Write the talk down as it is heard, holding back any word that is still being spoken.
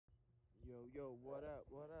Yo, what up?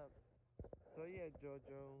 What up? So yeah,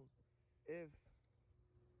 Jojo, if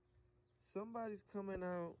somebody's coming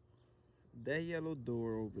out that yellow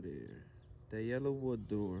door over there, that yellow wood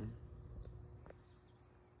door,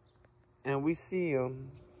 and we see them,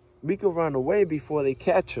 we can run away before they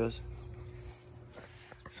catch us.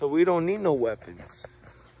 So we don't need no weapons,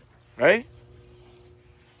 right?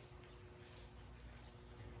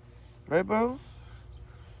 Right, bro?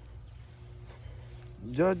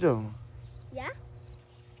 Jojo, Yeah?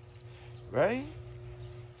 right?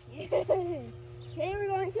 Today we're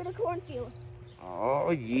going to the cornfield. Oh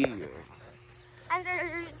yeah. And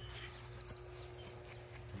there's...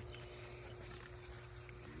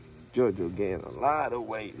 Jojo gained a lot of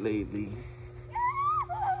weight lately.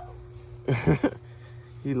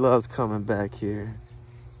 He loves coming back here.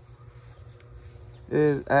 It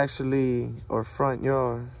is actually our front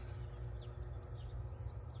yard.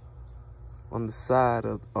 On the side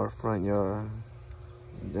of our front yard.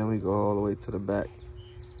 Then we go all the way to the back.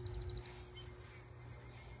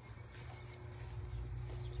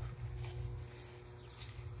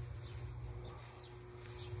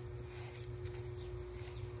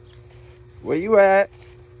 Where you at?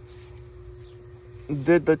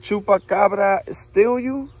 Did the chupacabra steal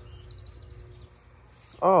you?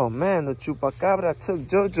 Oh man, the chupacabra took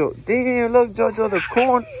Jojo. Damn, look, Jojo, the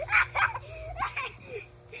corn.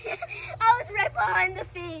 I was right behind the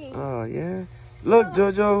thing. Oh yeah. Look,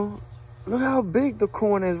 Jojo. Look how big the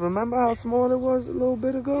corn is. Remember how small it was a little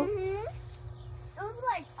bit ago? It was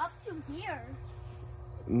like up to here.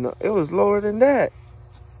 No, it was lower than that.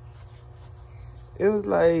 It was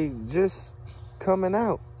like just coming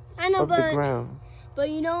out I know, of the ground. But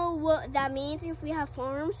you know what that means if we have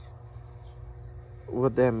farms?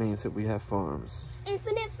 What that means if we have farms.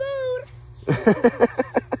 Infinite food.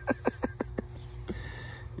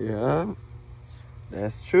 Yeah,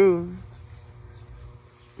 that's true.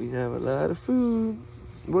 We have a lot of food.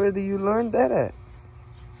 Where do you learn that at?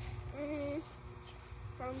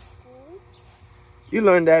 From school. You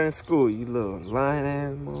learned that in school, you little lying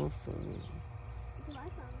ass motherfucker.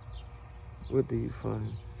 What do you find?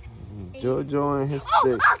 Jojo and his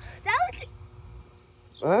stick. Oh, that was...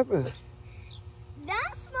 What happened?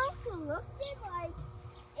 That smoke looked like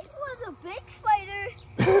it was a big spider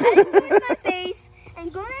heading towards my face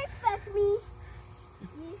and gonna infect me.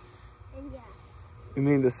 And yeah. You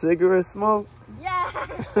mean the cigarette smoke? Yeah.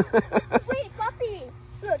 Wait, puppy.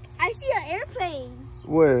 Look, I see an airplane.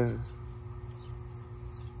 Where?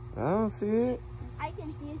 I don't see it. I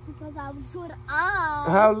can see it because I was good up.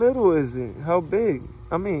 How little is it? How big?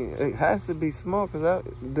 I mean, it has to be small because I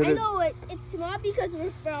know it's small because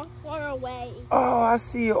we're far away. Oh, I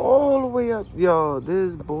see it all the way up. Yo,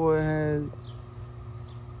 this boy has...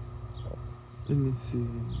 Let me see.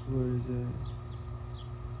 Where is that?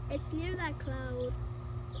 It's near that cloud.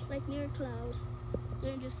 It's like near a cloud.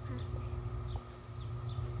 We're just past it.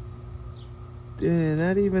 Yeah,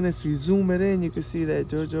 not even if you zoom it in, you can see that,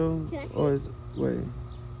 Jojo. Can I see Or is wait.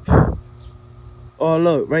 Oh,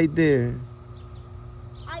 look, right there.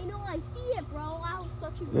 I know, I see it, bro. I was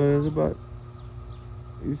such a It's about...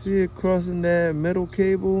 You see it crossing that metal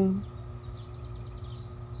cable?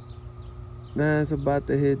 Now it's about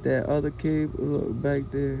to hit that other cable. Look, back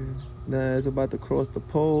there. Now it's about to cross the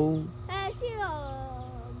pole. Hey, I see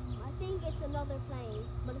I think it's another plane,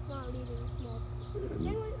 but it's not leaving smoke.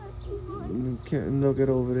 You can't look it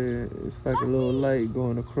over there. It's like a little light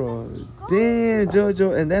going across. Damn,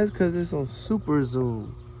 Jojo, and that's because it's on super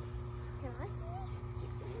zoom. Can I see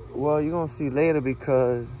it? Well, you're gonna see later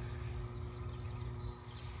because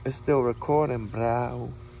it's still recording,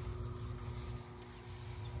 bro.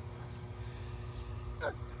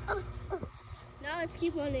 Now let's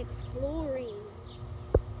keep on exploring.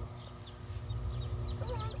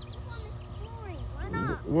 Come on exploring. Why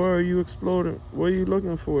not? Where are you exploring? What are you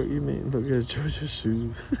looking for? You mean look at Jojo's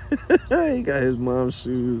shoes? He got his mom's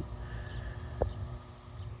shoes.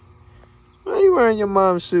 Why are you wearing your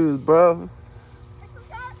mom's shoes, bro?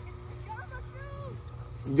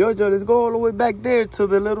 Jojo, let's go all the way back there to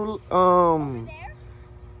the little Over there?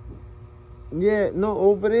 Yeah, no,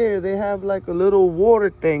 over there they have like a little water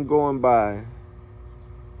thing going by. Yeah,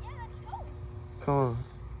 let's go. Come on.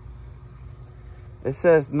 It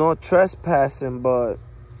says no trespassing, but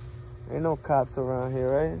ain't no cops around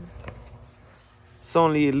here, right? It's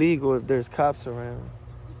only illegal if there's cops around.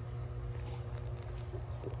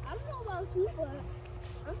 I don't know about you, but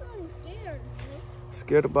I'm feeling scared.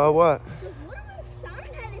 Scared about what? Because what if a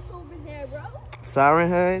siren head is over there, bro? Siren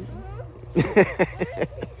head? What if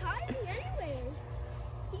he's hiding anywhere?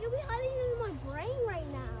 He could be hiding in my brain right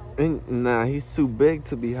now. Nah, he's too big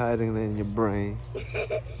to be hiding in your brain.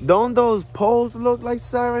 Don't those poles look like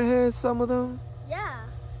siren heads, some of them? Yeah.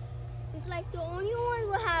 It's like the only one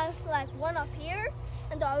will have like one up here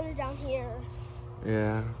and the other down here.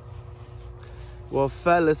 Yeah. Well,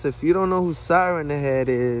 fellas, if you don't know who Siren Head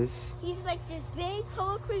is, he's like this big,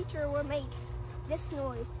 tall creature will make this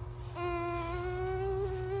noise.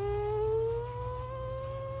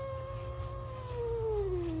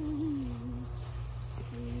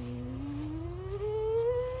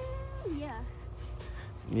 Yeah.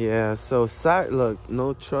 Yeah, so look,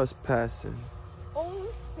 no trespassing.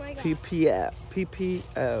 Oh my God.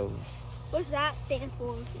 PPL. What's that stand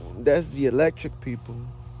for? That's the electric people.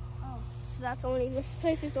 Oh, so that's only, this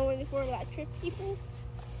place is only for electric people?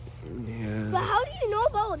 Yeah. But how do you know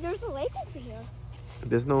about there's a lake over here?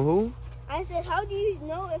 There's no who? I said, how do you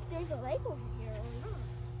know if there's a lake over here or not?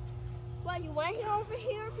 What, you went here over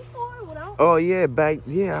here before? Without? Oh yeah,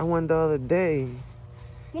 I went the other day.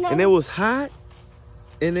 You know, And it was hot.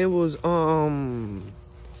 And it was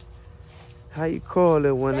how you call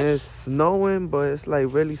it when it's snowing but it's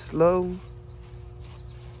like really slow?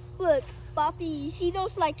 Look, Poppy, you see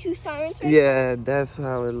those like two sirens right Yeah, that's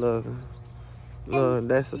how it looks. Look,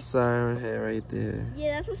 that's a siren head right there.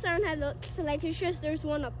 Yeah, that's what siren head looks like. It's just there's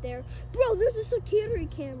one up there. Bro, there's a security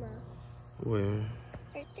camera. Where?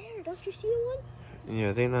 Right there. Don't you see one?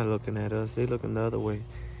 Yeah, they're not looking at us. They're looking the other way.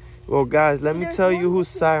 Well, guys, let me tell you who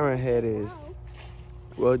Siren Head is.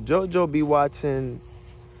 Well, Jojo be watching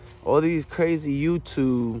all these crazy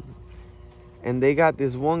YouTube, and they got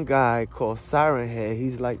this one guy called Siren Head.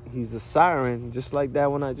 He's a siren, just like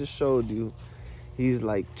that one I just showed you. He's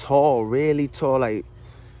like tall, really tall, like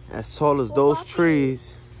as tall as those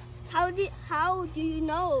trees. How do you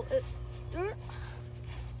know?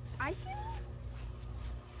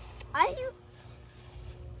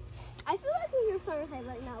 I feel like I can hear siren head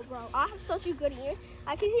right now, bro. I have such a good ear.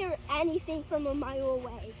 I can hear anything from a mile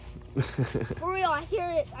away. For real, I hear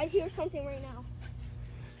it. I hear something right now.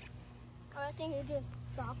 I think it just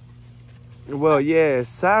stopped. Well, yeah,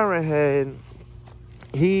 Siren Head,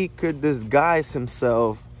 he could disguise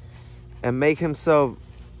himself and make himself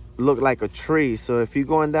look like a tree. So if you're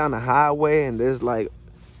going down the highway and there's like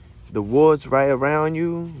the woods right around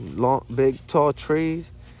you, long, big, tall trees,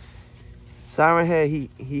 Siren Head,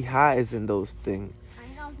 he hides in those things.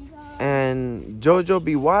 I know he does. And Jojo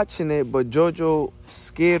be watching it, but Jojo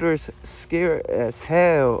scared as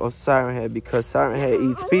hell of Siren Head because Siren Head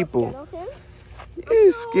eats people.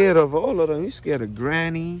 You're scared of all of them. You scared of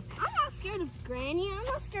Granny. I'm not scared of Granny. I'm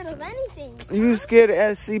not scared of anything. You scared of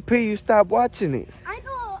SCP. You stopped watching it. I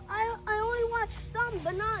know. I only watch some,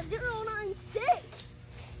 but not 096.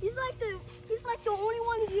 He's like the only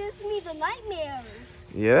one who gives me the nightmares.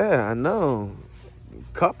 Yeah, I know.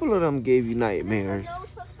 A couple of them gave you nightmares.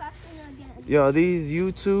 Yo, these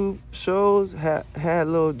YouTube shows had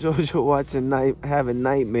little Jojo watching having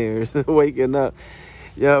nightmares, waking up.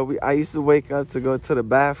 Yo, I used to wake up to go to the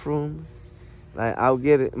bathroom. Like I'll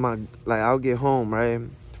get home right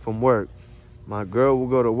from work. My girl will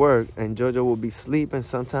go to work and Jojo will be sleeping.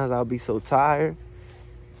 Sometimes I'll be so tired,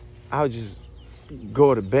 I'll just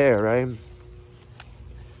go to bed, right?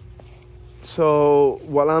 So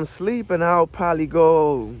while I'm sleeping, I'll probably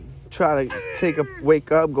go try to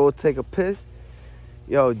wake up, go take a piss.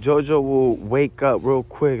 Yo, Jojo will wake up real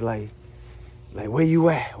quick, like where you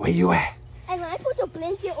at? Where you at? And I put the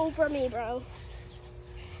blanket over me, bro.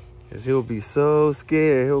 Cause he'll be so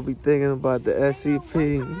scared. He'll be thinking about the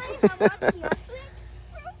SCP.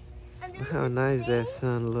 How nice that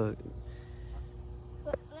sun look.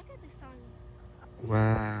 Look at the sun.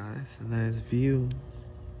 Wow, that's a nice view.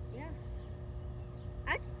 Yeah.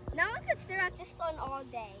 Now I can stare at the sun all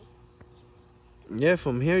day. Yeah,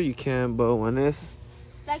 from here you can, but when it's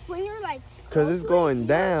like when you're like, cause it's going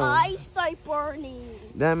down, your eyes start burning.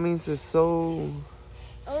 That means it's so.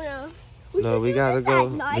 Oh no. No, we gotta go.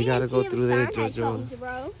 We gotta go through there, Jojo. Comes,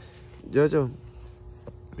 bro. Jojo,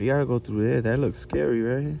 we gotta go through there. That looks scary,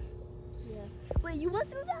 right? Yeah. Wait, you went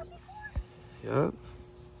through that before? Yup.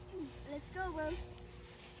 Let's go, bro.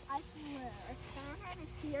 I swear, if Siren Head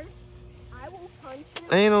is here, I will punch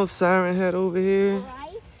him. Ain't no Siren Head over here.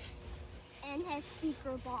 Right? And his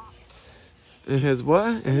speaker box. In his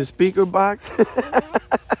what? In his speaker box? So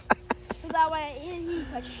that way he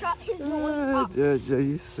could shut his nose up. Jojo,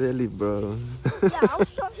 you silly, bro. Yeah, I'll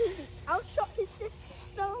shut his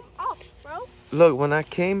system up, bro. Look, when I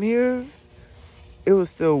came here, it was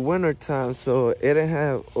still winter time, so it didn't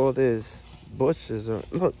have all this bushes. Or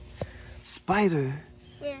look, spider.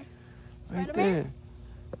 Where? Right Spider-Man? there.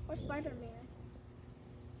 Or Spider-Man?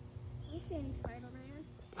 I don't see any Spider-Man.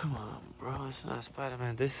 Come on, bro. It's not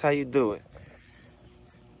Spider-Man. This is how you do it.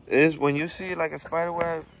 Is when you see like a spider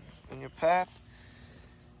web in your path,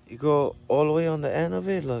 you go all the way on the end of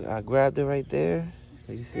it. Look, I grabbed it right there.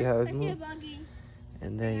 You see how it's moving?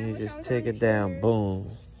 And then you just take it down. Boom.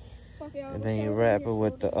 And then you wrap it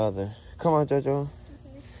with the other. Come on, Jojo.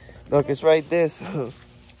 Look, it's right there. So.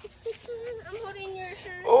 I'm holding your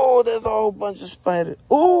shirt. Oh, there's a whole bunch of spiders.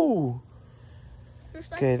 Oh.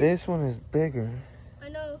 Okay, this one is bigger. I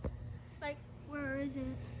know. Like, where is it?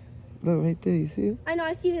 Look right there. You see it? I know.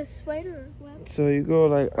 I see the spider web. So you go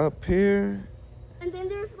like up here. And then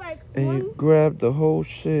there's like and one. You grab the whole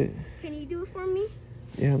shit. Can you do it for me?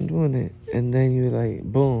 Yeah, I'm doing it. And then you like,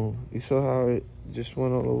 boom. You saw how it just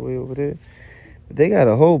went all the way over there? But they got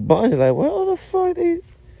a whole bunch. Like, what the fuck?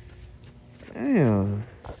 Damn.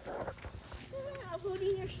 I'm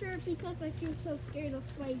holding your shirt because I feel so scared of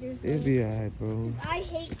spiders. It'll be alright, bro. I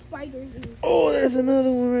hate spiders. Oh, there's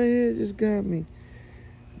another one right here. It just got me.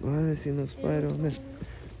 Oh, I didn't see no spider on this.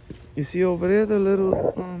 You see over there the little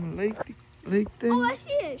lake thing? Oh, I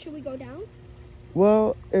see it. Should we go down?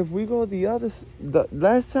 Well, if we go the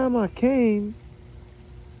last time I came,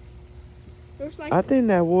 There's like I think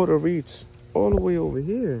that water reached all the way over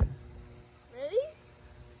here. Really?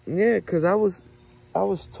 Yeah, cause I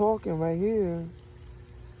was talking right here,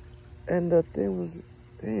 and the thing was,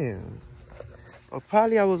 damn. Or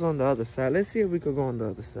probably I was on the other side. Let's see if we could go on the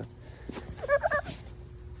other side.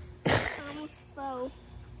 Almost fell.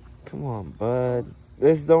 Come on, bud.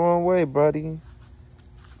 This is the wrong way, buddy.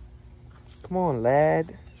 Come on, lad.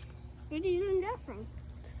 Where did you learn that from?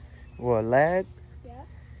 What, lad? Yeah.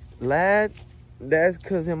 Lad, that's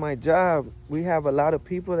because in my job, we have a lot of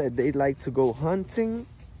people that they like to go hunting.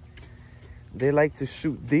 They like to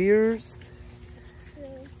shoot deers. Yeah.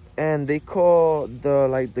 And they call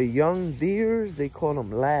the young deers, they call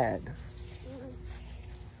them lad.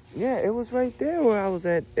 Yeah, it was right there where I was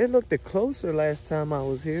at. It looked closer last time I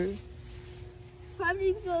was here.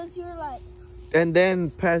 Probably because you're like... And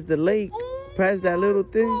then past the lake, past that little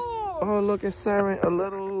thing. Oh, look at siren, a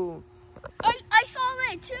little... I saw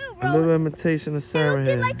that too, bro. A little imitation of siren It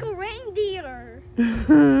head. looked like a reindeer.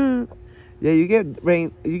 Yeah, you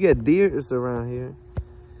get deers around here.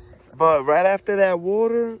 But right after that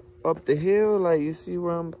water, up the hill, like you see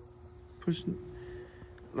where I'm pushing,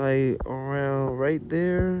 like around right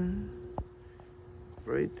there.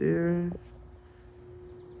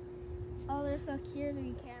 Oh, there's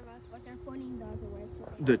security cameras, but they're pointing the other way.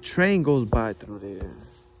 So The train goes by through there.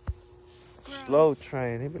 Slow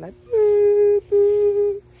train. They be like, boop,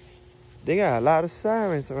 boop. They got a lot of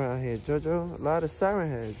sirens around here, Jojo. A lot of siren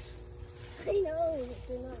heads. I know,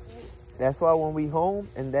 they're not right. That's why when we home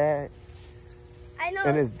and I know.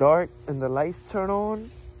 and it's dark and the lights turn on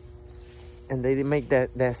and they make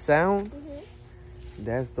that sound,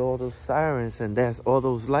 that's all those sirens and that's all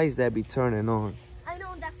those lights that be turning on. I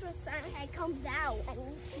know, that's when siren head comes out. I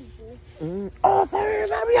need people. Oh, siren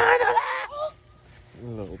right behind us!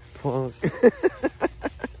 Little punk.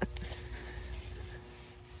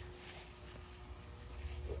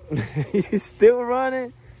 You still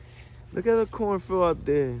running? Look at the cornfield up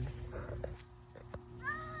there.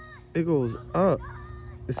 It goes up.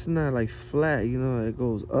 It's not like flat, you know, it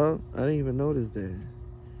goes up. I didn't even notice that.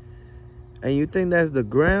 And you think that's the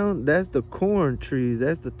ground? That's the corn trees.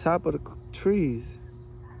 That's the top of the trees.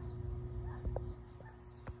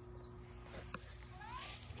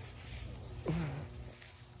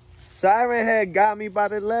 Siren head got me by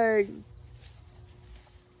the leg.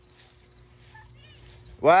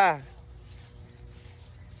 Why?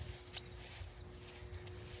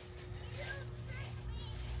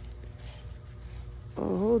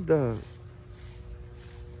 Oh, hold up.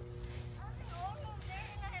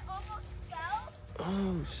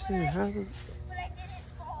 Oh, shit. How the...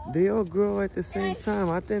 They all grow at the same time.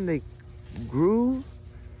 I think they grew,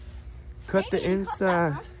 cut the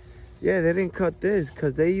inside. Yeah, they didn't cut this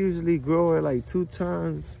because they usually grow at like 2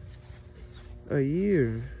 times a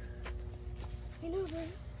year. I know, bro.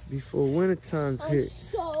 Before winter times hit. I'm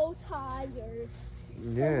so tired.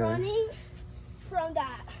 Yeah. Running from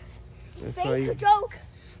that fake joke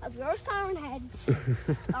of your siren heads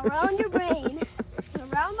around your brain,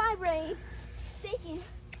 around my brain, thinking,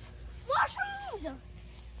 mushrooms!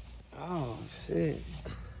 Oh, shit.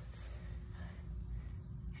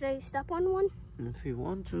 Should I step on one? If you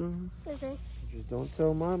want to. Okay. Just don't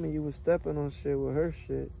tell mommy you was stepping on shit with her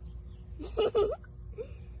shit.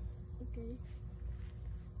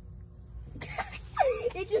 Okay.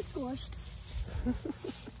 It just squished.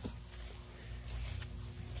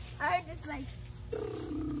 I heard this like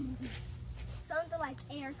something like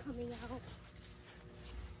air coming out.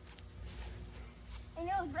 And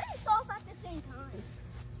it was really soft at the same time.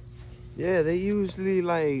 Yeah, they usually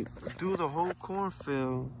like do the whole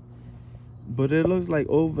cornfield. But it looks like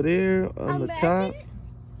over there on the top,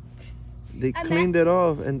 they cleaned it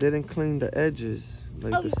off and didn't clean the edges,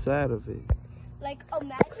 like the side of it. Like,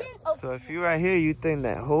 imagine. So if you're right here, you think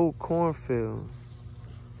that whole cornfield.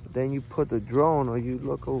 Then you put the drone or you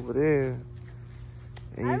look over there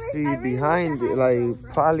and you see behind it,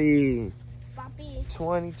 like probably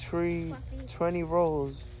 20 trees, 20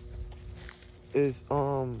 rows is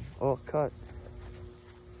all cut.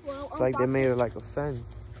 Well, It's like they made it like a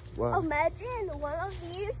fence. Wow. Imagine one of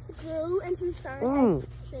these grew into certain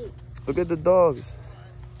shape. Look at the dogs.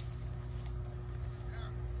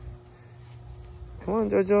 Come on,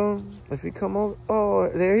 Jojo. If you come over, oh,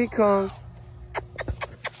 there he comes.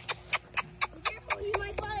 Be careful, he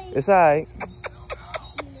might bite. It's alright.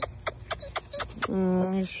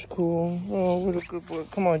 It's cool. Oh, what a good boy.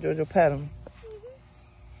 Come on, Jojo, pat him.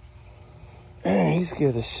 He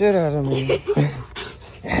scared the shit out of me.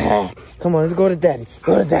 Come on, let's go to daddy.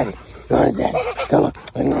 Go to daddy. Go to daddy. Come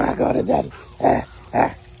on. Go to daddy.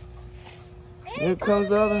 Here comes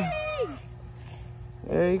the other.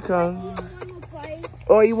 There he comes.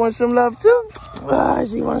 Oh, you want some love too? Ah,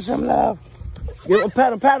 she wants some love. Give him,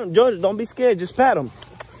 pat him, Jojo. Don't be scared. Just pat him.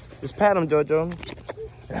 Just pat him, Jojo.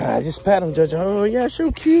 Just pat him, Jojo. Oh, yeah,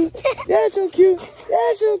 so cute. Yeah, so cute.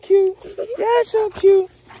 Yeah, so cute. Yeah, so cute.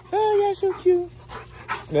 Oh, yeah, so cute.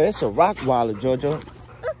 Yeah, it's a Rottweiler, Jojo.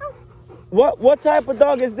 What type of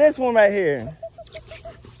dog is this one right here?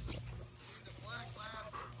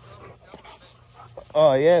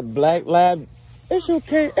 Oh, yeah, black lab. It's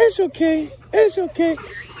okay. It's okay. It's okay.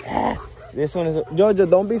 This one is... Jojo,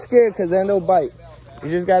 don't be scared because then they'll bite. You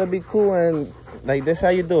just got to be cool and... Like, this how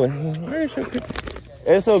you do it. It's okay.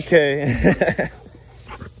 It's okay.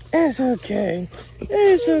 It's okay.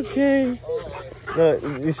 It's okay. Look,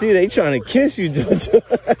 you see, they trying to kiss you, Jojo.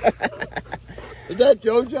 Is that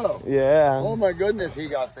Jojo? Yeah. Oh my goodness, he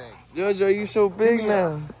got big. Jojo, you so big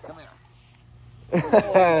now. Come here.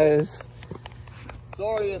 Yes.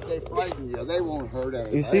 Sorry if they frighten you. They won't hurt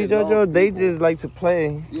anything. You see, Jojo, they just like to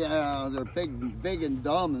play. Yeah, they're big and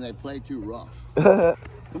dumb, and they play too rough.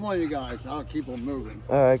 Come on, you guys. I'll keep them moving.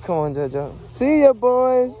 All right, come on, Jojo. See ya,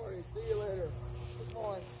 boys. See you later. Come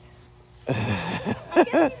on. I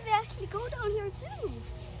can't believe they actually go down here too.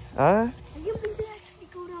 Huh? I can't believe they actually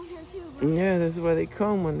go down here too, bro. Yeah, that's where they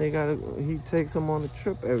come when they gotta. He takes them on a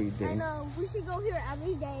trip every day. I know. We should go here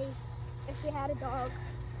every day if we had a dog,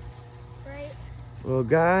 right? Well,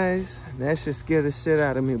 guys, that should scare the shit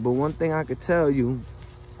out of me. But one thing I could tell you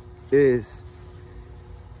is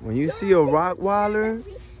when you see a Rottweiler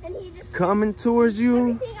coming towards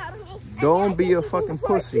you, don't be a fucking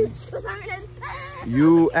pussy.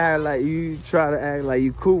 You act like you try to act like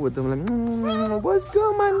you cool with them, like what's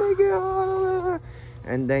good, my nigga,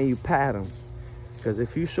 and then you pat them. Because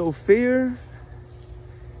if you show fear,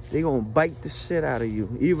 they gonna bite the shit out of you,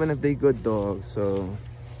 even if they good dogs. So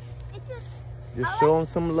just show them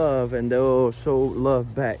some love, and they'll show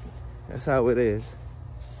love back. That's how it is.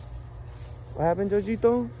 What happened,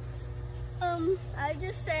 Jojito? I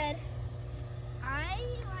just said I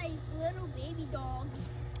like little baby dogs.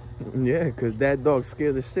 Yeah, because that dog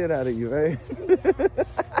scared the shit out of you, right?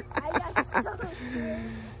 I got so scared.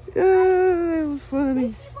 Yeah, it was funny.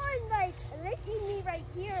 They keep on like licking me right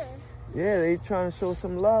here. Yeah, they trying to show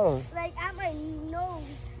some love. Like at my nose.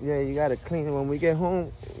 Yeah, you got to clean it. When we get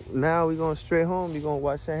home, now we're going straight home. You're going to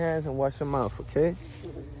wash your hands and wash your mouth, okay?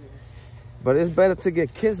 But it's better to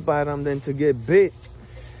get kissed by them than to get bit.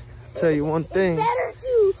 Tell you one thing. It's better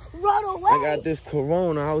to run away. I got this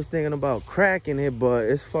corona. I was thinking about cracking it, but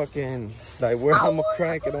it's fucking like where I'm gonna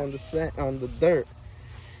crack it on the sand, on the dirt.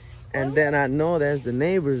 And then I know that's the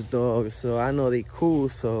neighbor's dog, so I know they cool.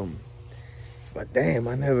 So, but damn,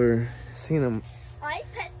 I never seen them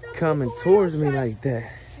coming towards me like that.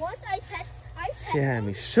 Once I pet She had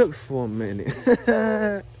me shook for a minute.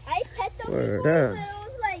 I pet them Word before, up. but it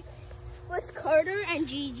was like with Carter and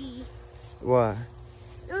Gigi. Why?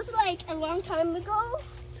 It was like a long time ago.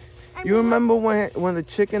 And You remember when the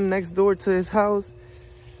chicken next door to his house,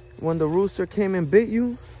 when the rooster came and bit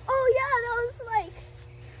you? Oh yeah, that was like,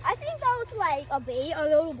 I think that was like a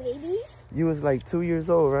little baby. You was like 2 years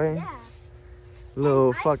old, right? Yeah. Little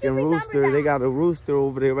I still fucking remember rooster. that. They got a rooster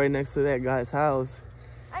over there right next to that guy's house.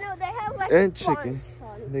 I know they have like And a chicken.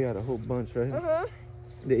 bunch. They got a whole bunch, right? Uh-huh.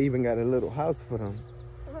 They even got a little house for them.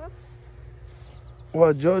 Uh-huh.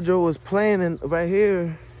 Well, Jojo was playing right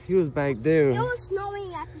here. He was back there. It was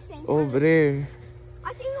snowing at the same time. Over there.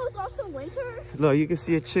 I think it was also winter. Look, you can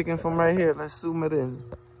see a chicken from right here. Let's zoom it in.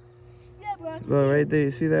 Yeah, bro. Look, right there.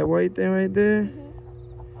 You see that white thing right there?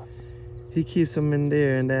 He keeps them in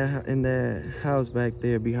there in that house back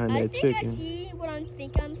there behind that chicken. I see what I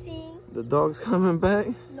think I'm seeing. The dog's coming back?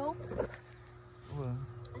 Nope. What?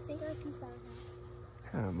 I think I see something.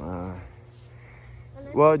 Come on.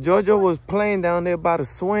 Well, Jojo was playing down there by the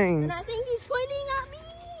swings. And I think he's pointing at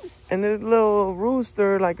me. And this little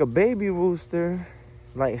rooster, like a baby rooster,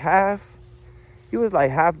 like half. He was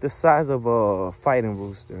like half the size of a fighting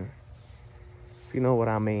rooster. If you know what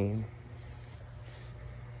I mean.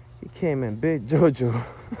 He came and bit Jojo.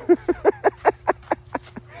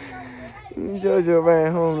 Jojo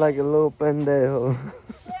ran home like a little pendejo.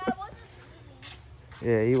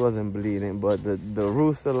 Yeah, he wasn't bleeding, but the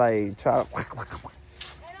rooster like tried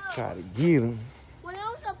to get him. When I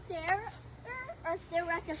was up there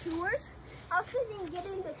at the sewers, I was thinking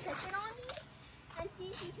getting the chicken on me and see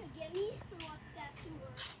if he could get me through up that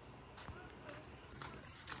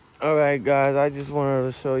sewer. All right, guys, I just wanted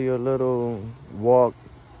to show you a little walk.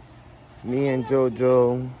 Me and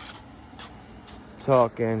Jojo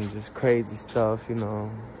talking, just crazy stuff, you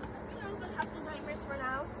know. I think I'm gonna have the nightmares for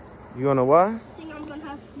now. You wanna what? I think I'm gonna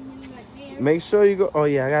have the nightmares. Make sure you go. Oh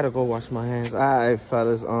yeah, I gotta go wash my hands. All right,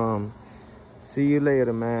 fellas. See you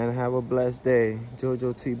later, man. Have a blessed day.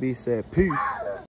 Jojo TB said, peace.